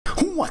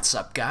What's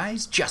up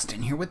guys,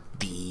 Justin here with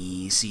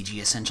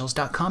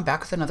thecgessentials.com,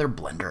 back with another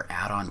Blender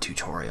add-on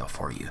tutorial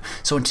for you.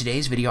 So in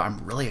today's video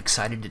I'm really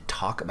excited to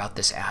talk about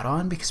this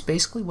add-on because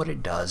basically what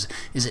it does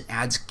is it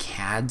adds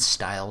CAD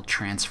style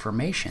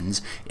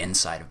transformations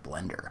inside of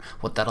Blender.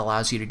 What that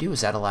allows you to do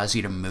is that allows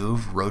you to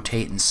move,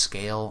 rotate, and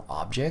scale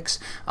objects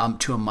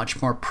to a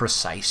much more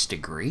precise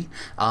degree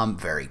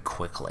very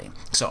quickly.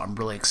 So I'm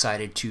really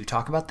excited to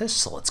talk about this,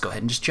 so let's go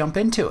ahead and just jump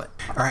into it.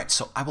 Alright,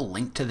 so I will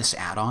link to this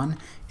add-on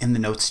in the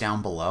notes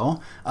down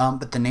below,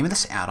 but the name of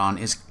this add-on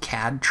is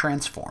CAD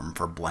Transform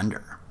for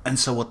Blender. And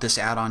so what this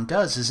add-on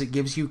does is it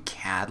gives you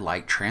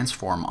CAD-like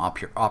transform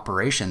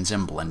operations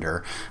in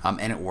Blender, and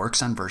it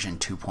works on version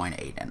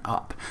 2.8 and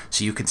up.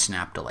 So you can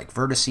snap to like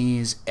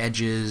vertices,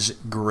 edges,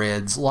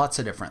 grids, lots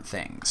of different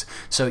things.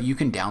 So you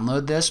can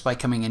download this by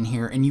coming in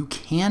here, and you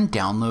can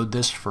download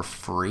this for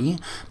free.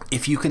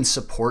 If you can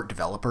support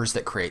developers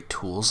that create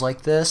tools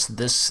like this,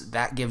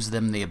 that gives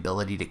them the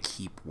ability to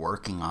keep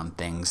working on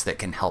things that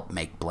can help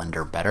make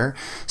Blender better.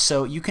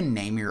 So you can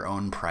name your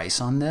own price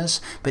on this,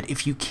 but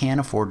if you can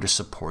afford to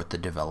support the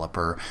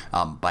developer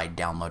by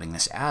downloading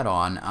this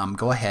add-on,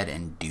 go ahead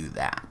and do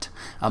that.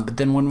 But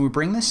then when we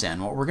bring this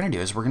in, what we're going to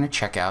do is we're going to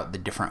check out the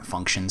different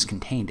functions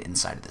contained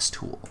inside of this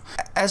tool.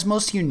 As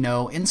most of you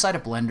know, inside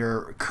of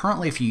Blender,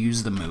 currently if you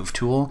use the move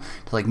tool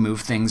to like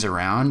move things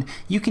around,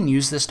 you can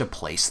use this to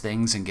place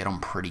things and get them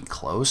pretty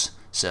close.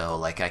 So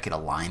like I could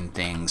align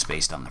things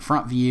based on the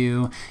front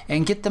view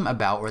and get them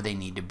about where they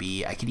need to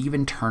be. I could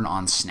even turn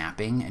on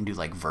snapping and do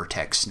like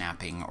vertex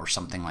snapping or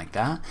something like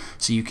that.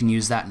 So you can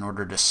use that in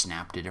order to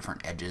snap to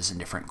different edges and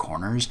different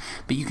corners.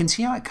 But you can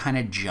see how it kind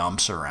of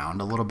jumps around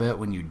a little bit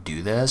when you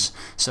do this.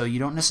 So you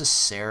don't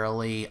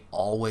necessarily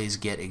always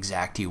get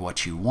exactly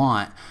what you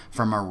want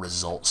from a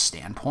result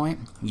standpoint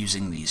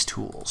using these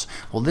tools.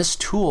 Well, this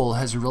tool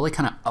has really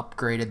kind of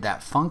upgraded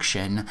that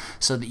function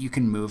so that you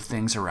can move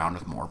things around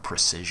with more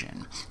precision.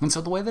 And so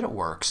the way that it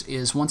works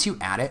is once you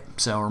add it,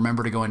 so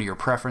remember to go into your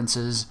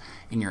preferences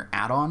in your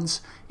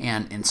add-ons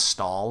and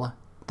install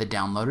the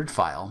downloaded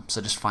file. So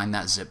just find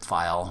that zip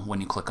file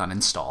when you click on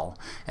install,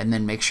 and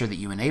then make sure that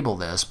you enable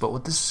this. But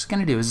what this is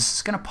going to do is this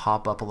is going to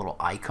pop up a little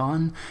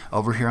icon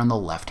over here on the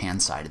left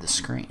hand side of the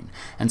screen.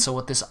 And so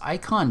what this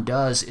icon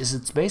does is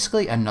it's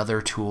basically another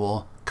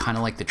tool, kind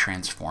of like the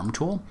transform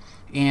tool.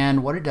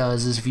 And what it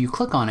does is if you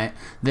click on it,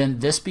 then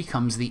this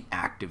becomes the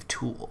active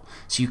tool.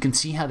 So you can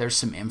see how there's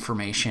some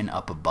information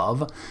up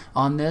above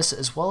on this,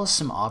 as well as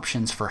some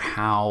options for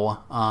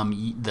how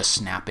the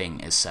snapping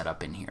is set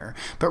up in here.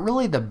 But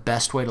really the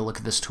best way to look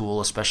at this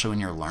tool, especially when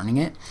you're learning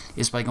it,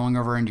 is by going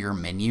over into your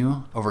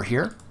menu over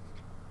here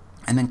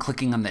and then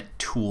clicking on the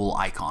tool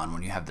icon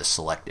when you have this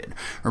selected.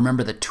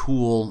 Remember, the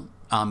tool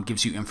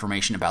gives you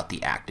information about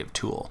the active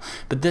tool,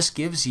 but this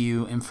gives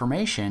you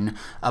information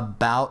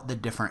about the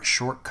different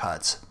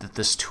shortcuts that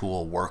this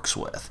tool works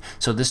with.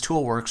 So this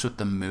tool works with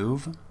the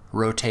move,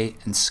 rotate,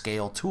 and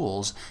scale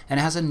tools, and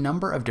it has a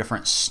number of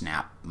different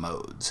snap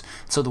modes.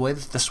 So the way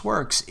that this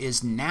works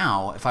is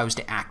now if I was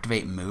to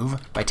activate move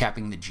by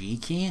tapping the G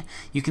key,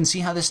 you can see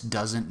how this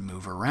doesn't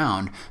move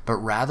around, but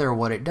rather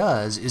what it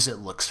does is it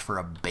looks for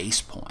a base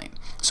point.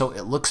 So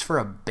it looks for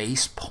a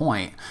base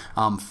point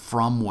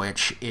from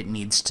which it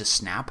needs to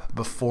snap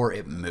before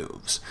it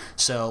moves.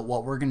 So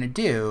what we're going to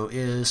do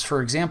is,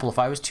 for example, if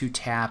I was to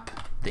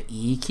tap the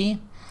E key,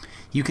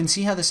 you can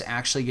see how this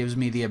actually gives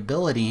me the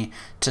ability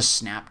to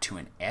snap to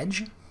an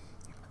edge.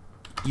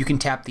 You can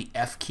tap the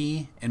F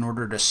key in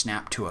order to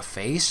snap to a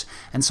face.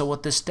 And so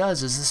what this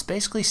does is this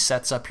basically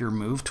sets up your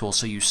move tool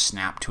so you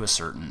snap to a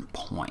certain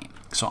point.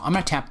 So I'm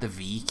going to tap the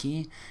V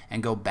key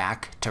and go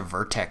back to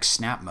vertex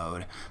snap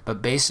mode.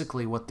 But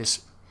basically what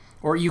this,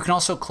 or you can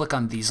also click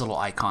on these little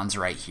icons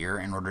right here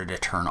in order to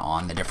turn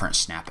on the different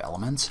snap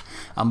elements.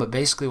 But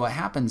basically what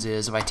happens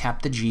is if I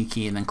tap the G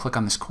key and then click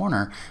on this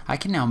corner, I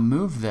can now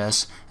move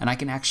this and I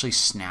can actually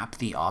snap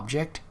the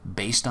object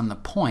based on the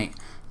point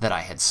that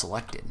I had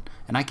selected.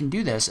 And I can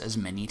do this as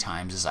many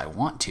times as I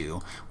want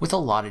to with a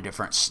lot of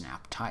different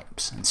snap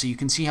types. And so you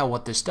can see how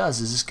what this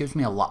does is this gives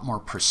me a lot more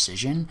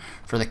precision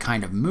for the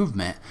kind of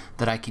movement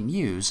that I can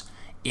use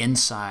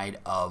inside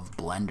of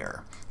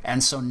Blender.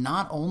 And so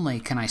not only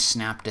can I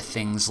snap to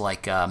things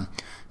like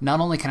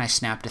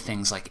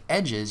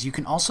edges, you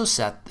can also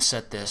set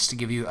this to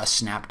give you a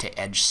snap to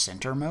edge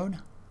center mode.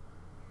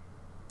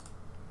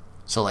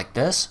 So like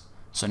this.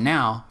 So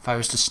now if I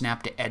was to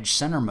snap to edge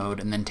center mode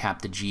and then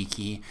tap the G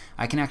key,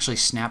 I can actually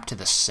snap to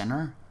the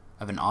center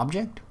of an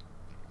object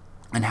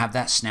and have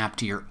that snap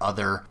to your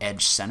other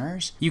edge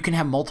centers. You can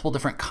have multiple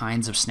different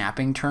kinds of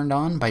snapping turned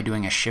on by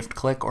doing a shift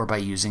click or by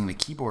using the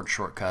keyboard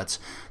shortcuts,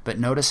 but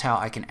notice how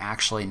I can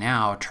actually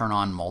now turn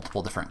on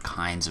multiple different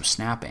kinds of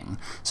snapping.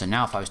 So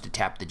now if I was to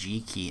tap the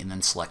G key and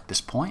then select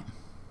this point,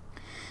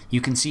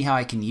 you can see how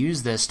I can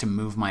use this to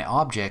move my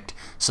object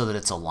so that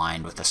it's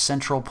aligned with a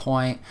central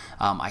point.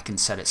 I can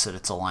set it so that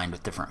it's aligned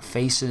with different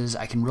faces.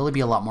 I can really be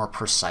a lot more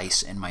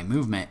precise in my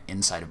movement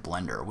inside of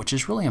Blender, which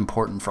is really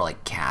important for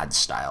like CAD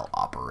style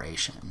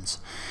operations.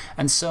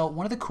 And so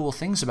one of the cool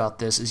things about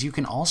this is you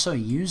can also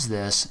use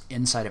this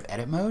inside of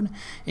edit mode,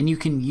 and you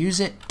can use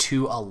it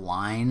to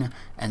align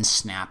and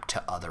snap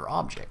to other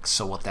objects.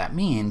 So what that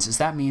means is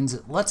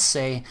let's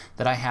say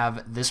that I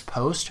have this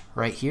post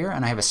right here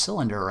and I have a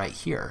cylinder right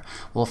here.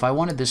 Well, if I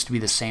wanted this to be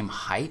the same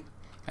height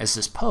as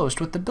this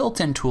post, with the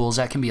built-in tools,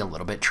 that can be a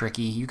little bit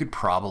tricky. You could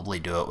probably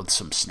do it with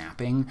some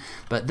snapping,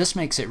 but this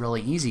makes it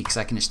really easy because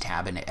I can just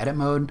tab into edit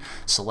mode,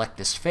 select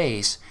this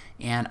face,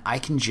 and I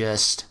can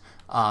just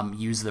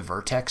use the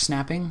vertex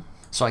snapping.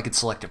 So I could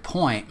select a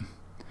point,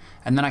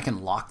 and then I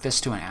can lock this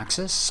to an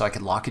axis. So I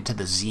could lock it to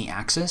the Z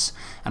axis,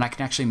 and I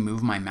can actually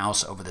move my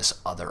mouse over this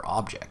other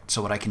object.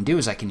 So what I can do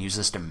is I can use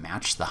this to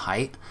match the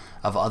height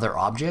of other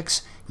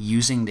objects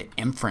using the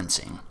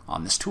inferencing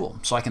on this tool.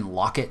 So I can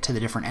lock it to the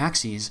different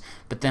axes,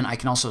 but then I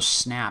can also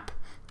snap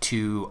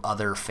to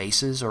other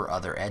faces or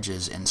other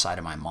edges inside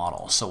of my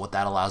model. So what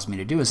that allows me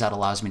to do is that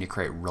allows me to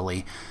create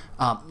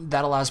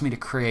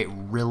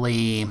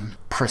really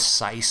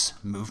precise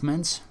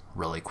movements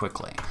really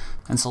quickly.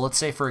 And so let's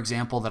say, for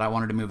example, that I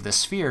wanted to move this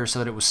sphere so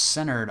that it was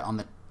centered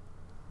on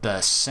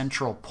the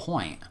central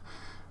point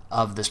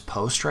of this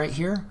post right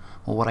here.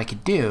 Well, what I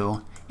could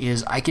do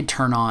is I could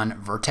turn on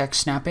vertex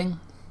snapping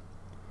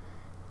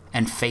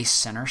and face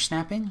center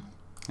snapping,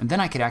 and then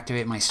I could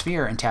activate my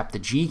sphere and tap the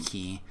G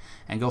key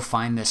and go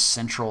find this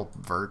central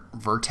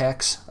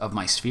vertex of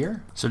my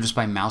sphere. So just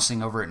by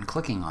mousing over it and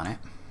clicking on it,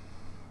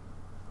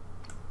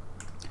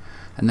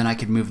 and then I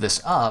could move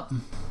this up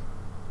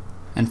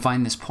and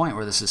find this point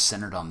where this is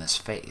centered on this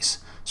face.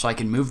 So I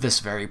can move this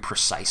very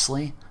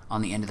precisely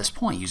on the end of this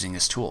point using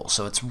this tool.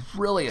 So it's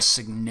really a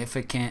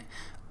significant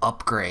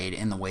upgrade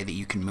in the way that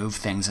you can move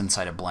things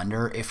inside of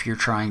Blender if you're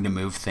trying to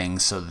move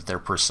things so that they're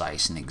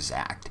precise and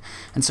exact.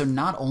 And so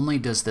not only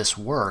does this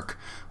work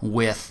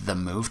with the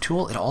move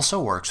tool, it also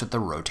works with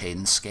the rotate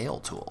and scale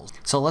tools.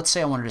 So let's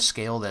say I wanted to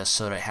scale this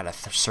so that it had a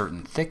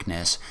certain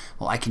thickness.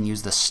 Well, I can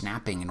use the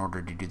snapping in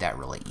order to do that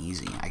really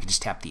easy. I can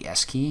just tap the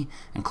S key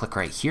and click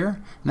right here,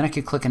 and then I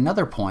could click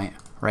another point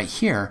right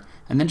here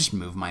and then just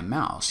move my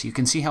mouse. You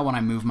can see how when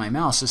I move my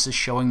mouse, this is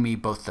showing me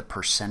both the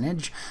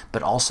percentage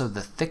but also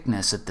the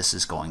thickness that this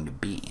is going to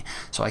be.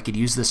 So I could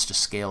use this to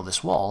scale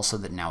this wall so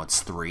that now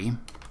it's 3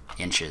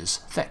 inches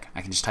thick.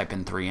 I can just type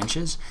in 3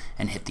 inches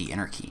and hit the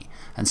enter key.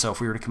 And so if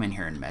we were to come in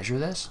here and measure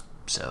this,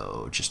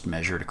 so just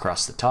measure it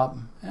across the top,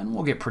 and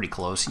we'll get pretty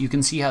close. You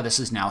can see how this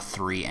is now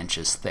 3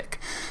 inches thick.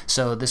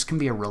 So this can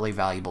be a really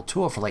valuable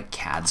tool for like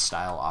CAD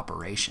style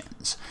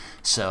operations.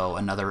 So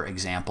another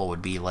example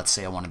would be, let's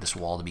say I wanted this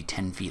wall to be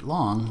 10 feet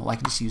long. Well, I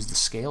can just use the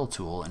scale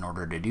tool in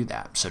order to do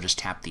that. So just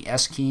tap the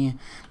S key,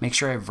 make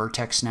sure I have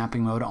vertex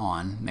snapping mode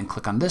on, then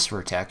click on this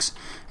vertex,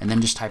 and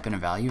then just type in a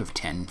value of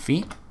 10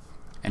 feet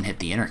and hit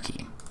the enter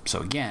key. So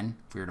again,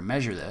 if we were to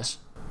measure this,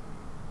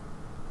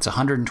 it's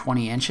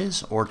 120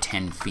 inches or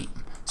 10 feet.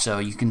 So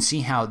you can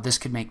see how this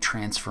could make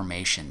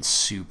transformations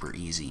super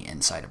easy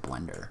inside of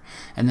Blender.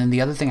 And then the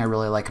other thing I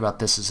really like about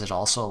this is it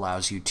also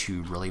allows you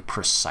to really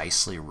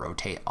precisely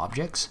rotate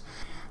objects.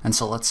 And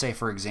so let's say,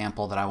 for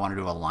example, that I wanted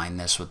to align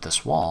this with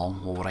this wall.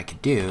 Well, what I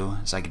could do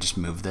is I could just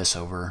move this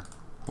over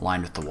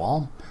aligned with the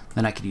wall.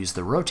 Then I could use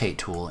the rotate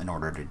tool in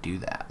order to do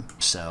that.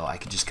 So I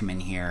could just come in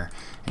here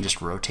and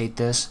just rotate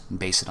this and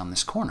base it on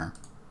this corner.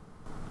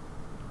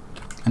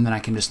 And then I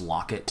can just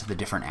lock it to the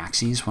different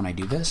axes when I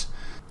do this.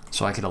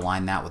 So I could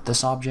align that with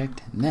this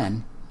object, and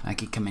then I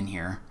could come in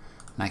here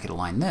and I could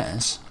align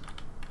this.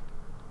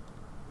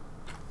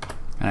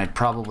 And I'd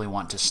probably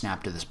want to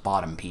snap to this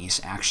bottom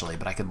piece actually,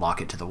 but I could lock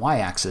it to the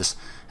y-axis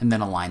and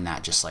then align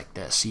that just like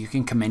this. So you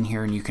can come in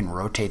here and you can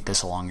rotate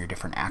this along your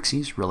different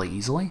axes really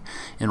easily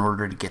in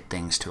order to get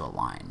things to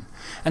align.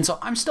 And so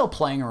I'm still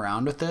playing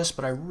around with this,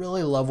 but I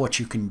really love what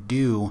you can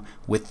do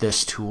with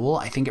this tool.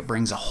 I think it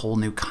brings a whole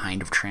new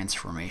kind of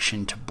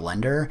transformation to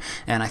Blender,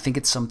 and I think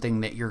it's something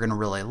that you're going to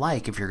really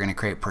like if you're going to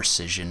create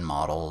precision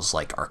models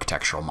like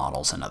architectural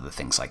models and other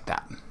things like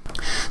that.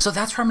 So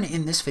that's where I'm going to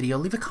end this video.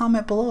 Leave a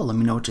comment below. Let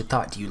me know what you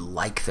thought. Do you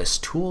like this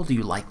tool? Do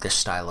you like this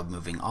style of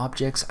moving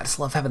objects? I just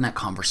love having that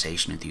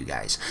conversation with you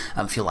guys.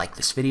 If you like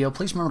this video,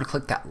 please remember to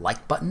click that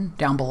like button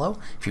down below.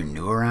 If you're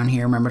new around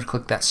here, remember to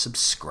click that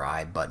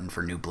subscribe button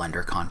for new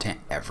Blender content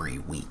every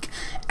week.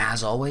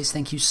 As always,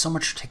 thank you so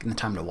much for taking the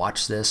time to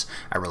watch this.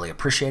 I really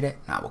appreciate it,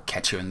 and I will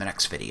catch you in the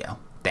next video.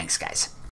 Thanks, guys.